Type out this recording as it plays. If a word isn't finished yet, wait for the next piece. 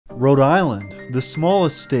Rhode Island, the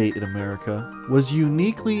smallest state in America, was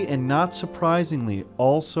uniquely and not surprisingly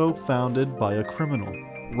also founded by a criminal.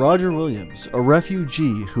 Roger Williams, a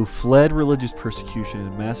refugee who fled religious persecution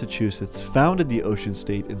in Massachusetts, founded the Ocean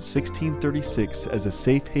State in 1636 as a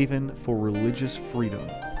safe haven for religious freedom.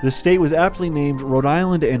 The state was aptly named Rhode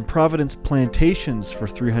Island and Providence Plantations for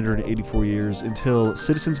 384 years until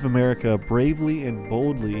citizens of America bravely and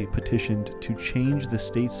boldly petitioned to change the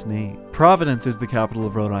state's name. Providence is the capital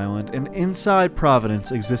of Rhode Island, and inside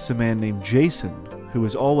Providence exists a man named Jason, who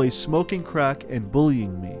is always smoking crack and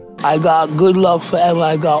bullying me. I got good luck forever.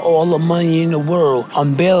 I got all the money in the world.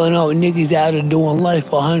 I'm bailing out niggas out of doing life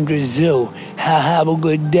for 100 zil. Have a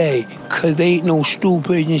good day, cause they ain't no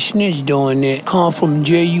stupid and snitch doing it. Come from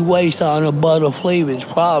J.U.A. on the butter flavors,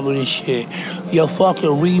 Providence shit. Your fucking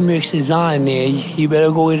remix is on there. You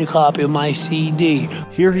better go get a copy of my CD.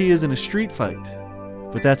 Here he is in a street fight,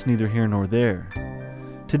 but that's neither here nor there.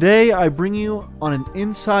 Today I bring you on an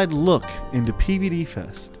inside look into PVD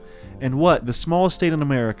Fest and what the smallest state in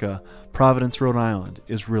America, Providence, Rhode Island,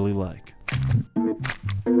 is really like.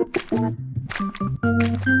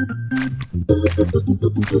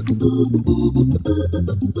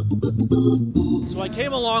 So I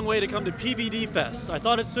came a long way to come to PVD Fest. I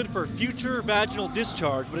thought it stood for Future Vaginal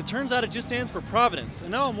Discharge, but it turns out it just stands for Providence. And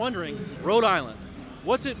now I'm wondering, Rhode Island,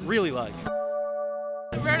 what's it really like?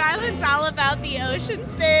 Rhode Island's all about the Ocean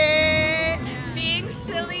State, being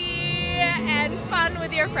silly and fun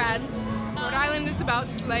with your friends. Rhode Island is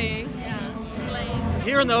about slaying. Yeah, slaying.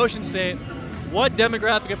 Here in the Ocean State, what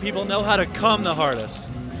demographic of people know how to come the hardest?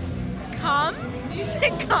 Come? You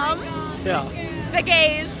said come? Yeah. The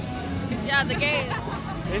gays. Yeah, the gays.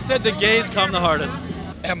 They said the gays come the hardest.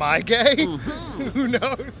 Am I gay? Who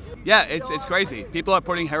knows? Yeah, it's crazy. People are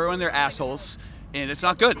putting heroin in their assholes, and it's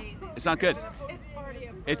not good. It's not good.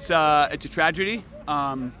 It's a tragedy.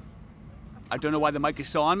 I don't know why the mic is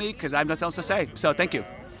still on me, because I have nothing else to say. So thank you.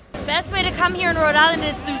 Best way to come here in Rhode Island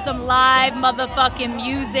is through some live motherfucking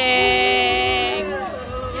music.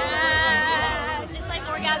 Yes, it's like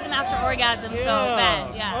orgasm after orgasm, so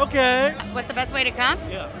bad. Yeah. Okay. What's the best way to come?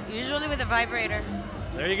 Yeah. Usually with a vibrator.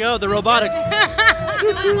 There you go, the robotics. Love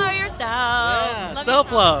yourself. Yeah,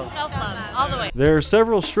 self-love. Self-love, all the way. There are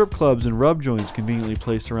several strip clubs and rub joints conveniently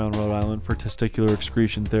placed around Rhode Island for testicular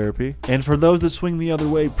excretion therapy. And for those that swing the other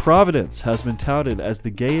way, Providence has been touted as the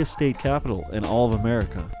gayest state capital in all of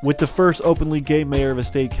America. With the first openly gay mayor of a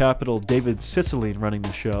state capital, David Cicilline, running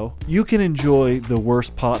the show, you can enjoy the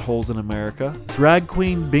worst potholes in America, drag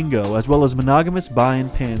queen bingo, as well as monogamous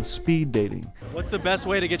buy-and-pan speed dating. What's the best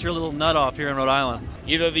way to get your little nut off here in Rhode Island?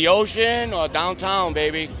 Either the ocean or downtown,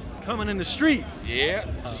 baby. Coming in the streets. Yeah,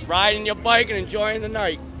 just riding your bike and enjoying the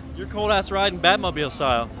night. Your cold ass riding Batmobile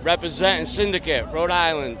style. Representing Syndicate, Rhode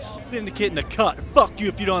Island. Syndicate in the cut. Fuck you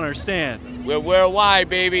if you don't understand. We're worldwide,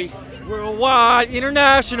 baby. Worldwide,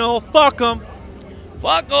 international, fuck 'em.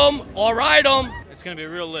 Fuck 'em or ride 'em. It's gonna be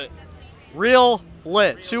real lit. Real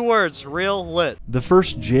lit. 2 words, real lit. The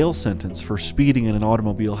first jail sentence for speeding in an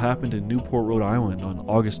automobile happened in Newport, Rhode Island on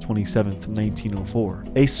August 27, 1904.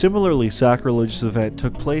 A similarly sacrilegious event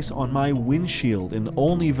took place on my windshield in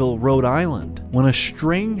Olneyville, Rhode Island, when a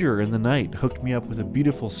stranger in the night hooked me up with a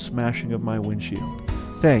beautiful smashing of my windshield.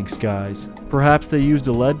 Thanks, guys. Perhaps they used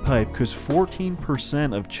a lead pipe because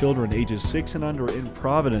 14% of children ages 6 and under in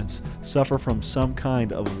Providence suffer from some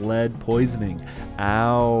kind of lead poisoning.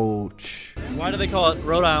 Ouch. Why do they call it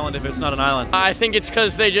Rhode Island if it's not an island? I think it's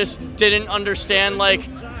because they just didn't understand, like,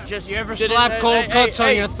 just... You ever slap cold cuts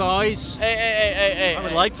on your thighs? Hey. I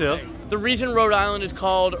would like to. The reason Rhode Island is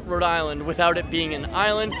called Rhode Island without it being an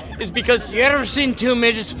island is because... You ever seen 2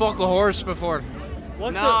 midgets fuck a horse before?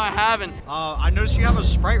 I haven't. I noticed you have a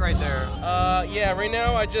Sprite right there. Yeah, right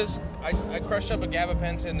now I crushed up a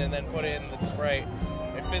gabapentin and then put it in the Sprite.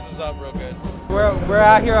 It fizzes up real good. We're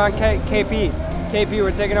out here on KP. KP,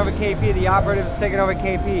 we're taking over KP. The operative's taking over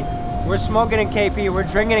KP. We're smoking in KP. We're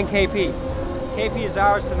drinking in KP. KP is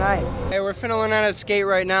ours tonight. Hey, we're finna learn how to skate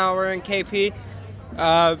right now. We're in KP.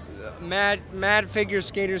 Mad figure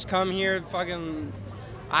skaters come here. Fucking,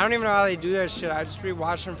 I don't even know how they do that shit. I just be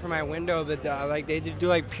watching from my window, but like they do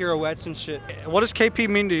like pirouettes and shit. What does KP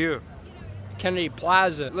mean to you? Kennedy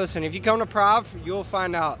Plaza. Listen, if you come to Prov, you'll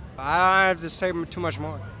find out. I don't have to say too much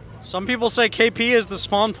more. Some people say KP is the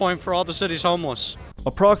spawn point for all the city's homeless.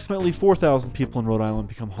 Approximately 4,000 people in Rhode Island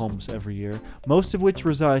become homeless every year, most of which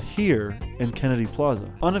reside here in Kennedy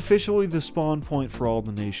Plaza, unofficially the spawn point for all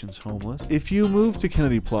the nation's homeless. If you move to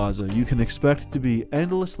Kennedy Plaza, you can expect to be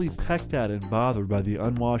endlessly pecked at and bothered by the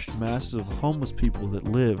unwashed masses of homeless people that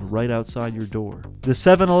live right outside your door. The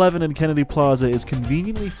 7-Eleven in Kennedy Plaza is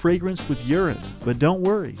conveniently fragranced with urine, but don't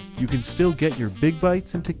worry, you can still get your big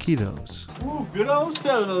bites and taquitos. Ooh, good old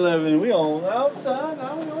 7-Eleven. We on outside,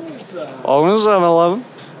 now we on inside. Welcome to 7-Eleven.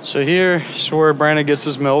 So here is where Brandon gets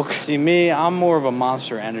his milk. See me, I'm more of a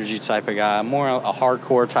Monster Energy type of guy. I'm more a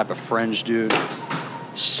hardcore type of fringe dude.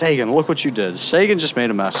 Sagan, look what you did. Sagan just made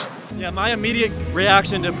a mess. Yeah, my immediate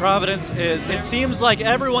reaction to Providence is it seems like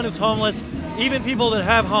everyone is homeless, even people that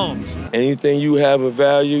have homes. Anything you have of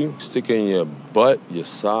value, stick it in your butt, your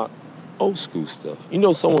sock, old school stuff. You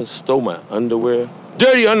know someone stole my underwear?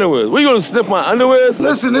 Dirty underwear. We gonna sniff my underwear?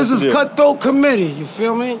 Listen, this is Cutthroat Committee, you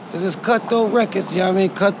feel me? This is Cutthroat Records, you know what I mean?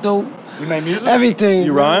 Cutthroat. You make music? Everything.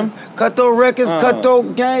 You rhyme? Cutthroat Records,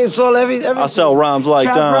 Cutthroat Gang, it's all everything. I sell rhymes like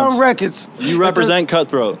dimes. Records. You represent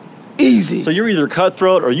Cutthroat. Easy. So you're either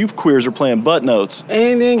Cutthroat or you queers are playing butt notes.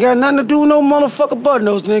 Ain't got nothing to do with no motherfucking butt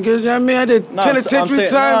notes, niggas. You know what I mean? I did penitentiary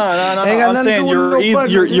time. No. Ain't got nothing to do with no butt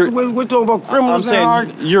notes. We're talking about criminals I'm and hard.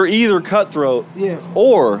 saying you're either Cutthroat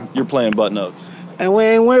or you're playing butt notes. And we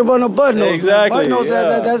ain't worried about no butt notes. Exactly. Butt notes,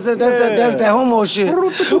 yeah. that's that homo shit.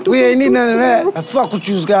 We ain't need none of that. I fuck with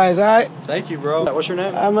you guys, all right? Thank you, bro. What's your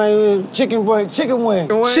name? I mean, Chicken Wing. Chicken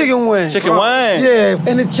Wing. Yeah,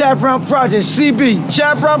 and the Chaparral Project, CB.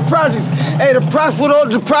 Chaparral Project. Hey, the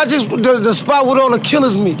projects, the spot with all the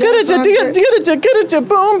killers meet. Get it,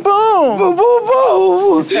 boom, boom. Boom, boom,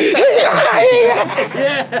 boom.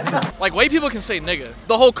 Yeah. Like, white people can say nigga.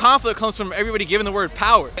 The whole conflict comes from everybody giving the word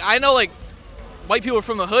power. I know, like, white people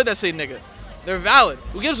from the hood that say nigga. They're valid.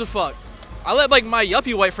 Who gives a fuck? I let like my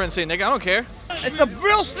yuppie white friends say nigga. I don't care. It's a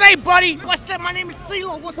real snake, buddy. What's up? My name is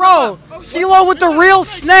CeeLo. What's Bro, CeeLo with the real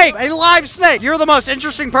snake, a live snake. You're the most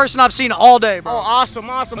interesting person I've seen all day, bro. Oh, awesome.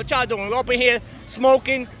 What y'all doing? We're up in here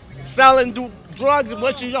smoking, selling, do drugs, and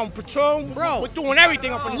what you on Patron? Bro, we're doing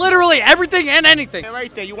everything up in here. Literally everything and anything.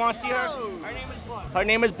 Right there. You want to see her? Her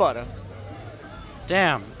name is Butter.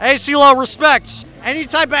 Damn. Hey, CeeLo, respect. Any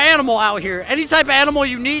type of animal out here, any type of animal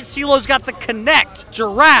you need, CeeLo's got the connect.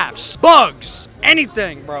 Giraffes, bugs,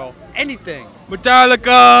 anything, bro, anything.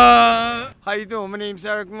 Metallica! How you doing? My name's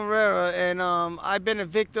Eric Morera, and I've been a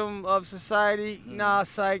victim of society. Nah,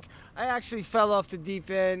 psych. I actually fell off the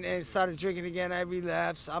deep end and started drinking again. I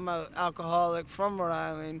relapsed. I'm an alcoholic from Rhode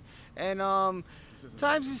Island, and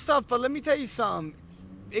times and stuff, but let me tell you something.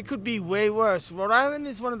 It could be way worse. Rhode Island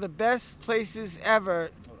is one of the best places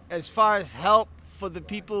ever as far as help for the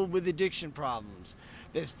people with addiction problems.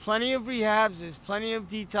 There's plenty of rehabs, there's plenty of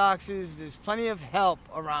detoxes, there's plenty of help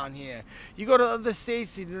around here. You go to other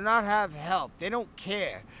states, they do not have help. They don't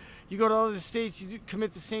care. You go to other states, you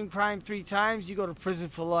commit the same crime 3 times, you go to prison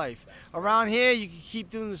for life. Around here, you can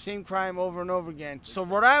keep doing the same crime over and over again. So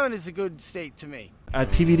Rhode Island is a good state to me.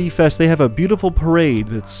 At PVD Fest, they have a beautiful parade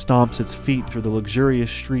that stomps its feet through the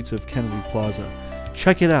luxurious streets of Kennedy Plaza.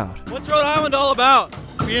 Check it out. What's Rhode Island all about?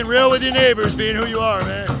 Being real with your neighbors, being who you are,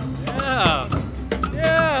 man. Yeah.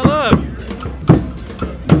 Yeah, look.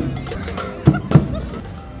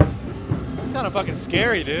 It's kind of fucking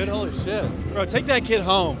scary, dude. Holy shit. Bro, take that kid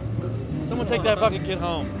home. Someone take that fucking kid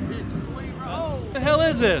home. What the hell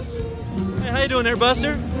is this? Hey, how you doing there,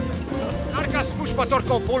 Buster?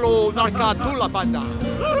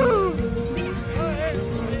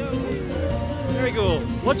 Very cool.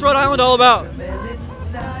 What's Rhode Island all about?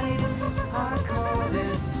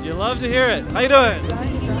 You love to hear it. How you doing?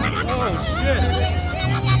 Oh, shit.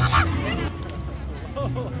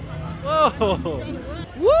 Whoa.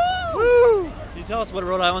 Woo! Can you tell us what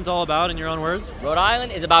Rhode Island's all about in your own words? Rhode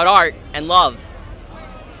Island is about art and love.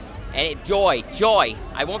 And joy.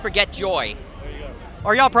 I won't forget joy.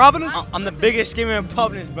 Are y'all Providence? I'm the biggest scammer in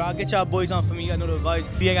Providence, bro. I'll get y'all boys on for me. You gotta know the advice.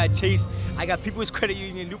 I got Chase. I got People's Credit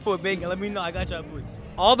Union, Newport Bank, and let me know. I got y'all boys.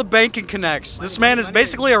 All the banking connects. This man is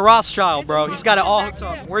basically a Rothschild, bro. He's got it all hooked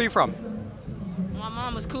up. Where are you from? My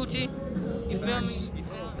mama's coochie. You feel me?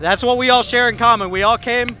 That's what we all share in common. We all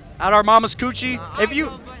came out our mama's coochie. If you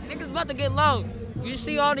niggas about to get low. You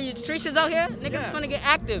see all these treaches out here? Niggas finna get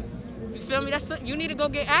active. You feel me? You need to go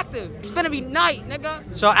get active. It's finna be night, nigga.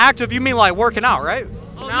 So active, you mean like working out, right?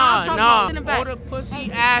 Oh, Nah. All the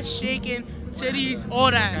pussy, ass shaking, titties,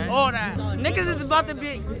 all that. Niggas is about to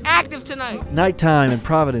be active tonight. Nighttime in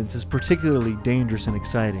Providence is particularly dangerous and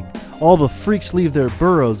exciting. All the freaks leave their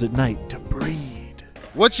burrows at night to breed.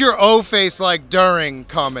 What's your O face like during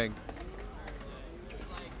coming?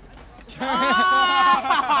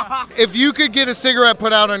 If you could get a cigarette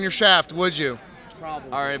put out on your shaft, would you?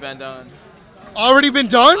 Probably. Already been done. Already been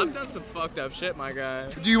done? I've done some fucked up shit, my guy.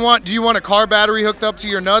 Do you want a car battery hooked up to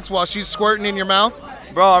your nuts while she's squirting in your mouth?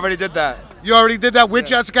 Bro, I already did that. You already did that with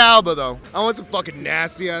Jessica Alba, though. I want some fucking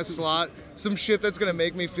nasty-ass slot. Some shit that's gonna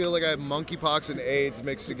make me feel like I have monkeypox and AIDS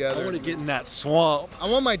mixed together. I want to get in that swamp. I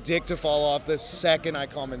want my dick to fall off the second I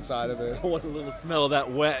come inside of it. I want a little smell of that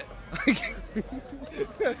wet.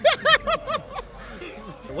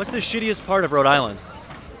 What's the shittiest part of Rhode Island?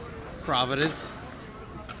 Providence.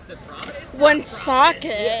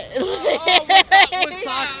 Woonsocket.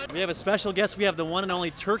 We have a special guest. We have the one and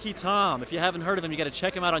only Turkey Tom. If you haven't heard of him, you got to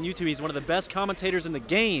check him out on YouTube. He's one of the best commentators in the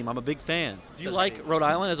game. I'm a big fan. Do you like Rhode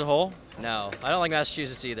Island as a whole? No, I don't like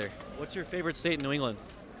Massachusetts either. What's your favorite state in New England?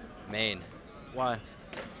 Maine. Why?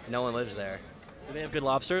 No one lives there. Do they have good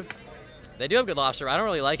lobster? They do have good lobster. I don't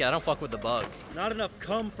really like it. I don't fuck with the bug. Not enough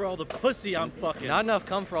cum for all the pussy I'm fucking. Not enough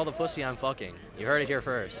cum for all the pussy I'm fucking. You heard it here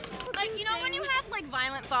first. Like, you know when you have like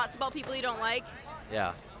violent thoughts about people you don't like?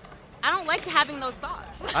 Yeah. I don't like having those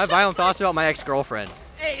thoughts. I have violent thoughts about my ex-girlfriend.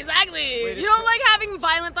 Hey, exactly. You don't like having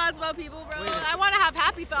violent thoughts about people, bro. I want to have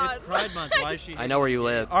happy thoughts. It's Pride Month. Why is she? I know where you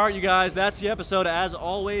live. All right, you guys, that's the episode. As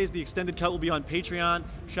always, the extended cut will be on Patreon.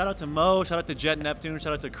 Shout out to Mo, shout out to Jet Neptune,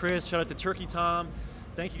 shout out to Chris, shout out to Turkey Tom.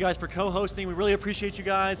 Thank you guys for co-hosting. We really appreciate you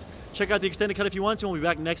guys. Check out the extended cut if you want to, and we'll be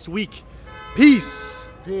back next week. Peace.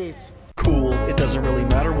 Peace. Cool, it doesn't really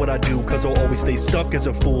matter what I do, cause I'll always stay stuck as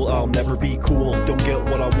a fool. I'll never be cool. Don't get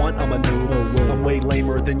what I want, I'm a noob. I'm way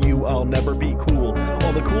lamer than you, I'll never be cool.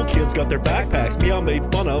 All the cool kids got their backpacks, me I'm made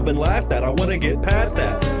fun of and laughed at. I wanna get past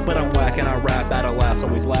that, but I'm whack and I rap at a last.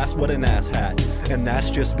 Always last, what an ass hat. And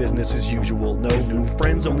that's just business as usual. No new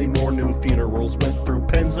friends, only more new funerals. Went through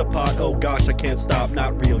pens a pot, oh gosh, I can't stop.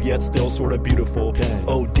 Not real yet, still sorta beautiful.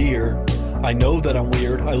 Oh dear, I know that I'm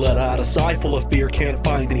weird. I let out a sigh full of fear, can't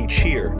find any cheer.